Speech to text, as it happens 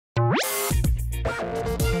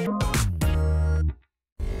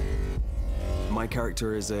My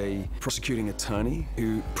character is a prosecuting attorney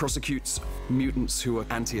who prosecutes mutants who are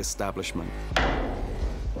anti-establishment.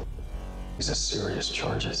 These are serious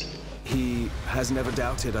charges. He has never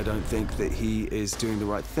doubted, I don't think, that he is doing the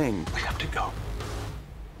right thing. We have to go.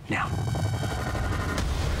 Now.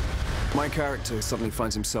 My character suddenly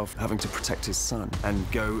finds himself having to protect his son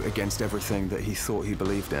and go against everything that he thought he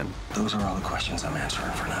believed in. Those are all the questions I'm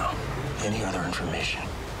answering for now. Any other information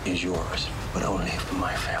is yours, but only if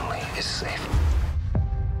my family is safe.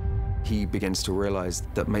 He begins to realize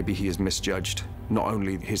that maybe he has misjudged not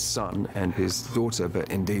only his son and his daughter, but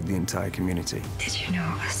indeed the entire community. Did you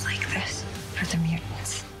know it was like this for the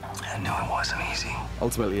mutants? I knew it wasn't easy.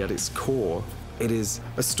 Ultimately, at its core, it is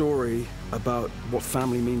a story about what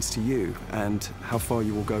family means to you and how far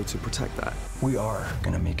you will go to protect that. We are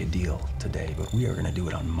gonna make a deal today, but we are gonna do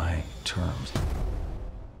it on my terms.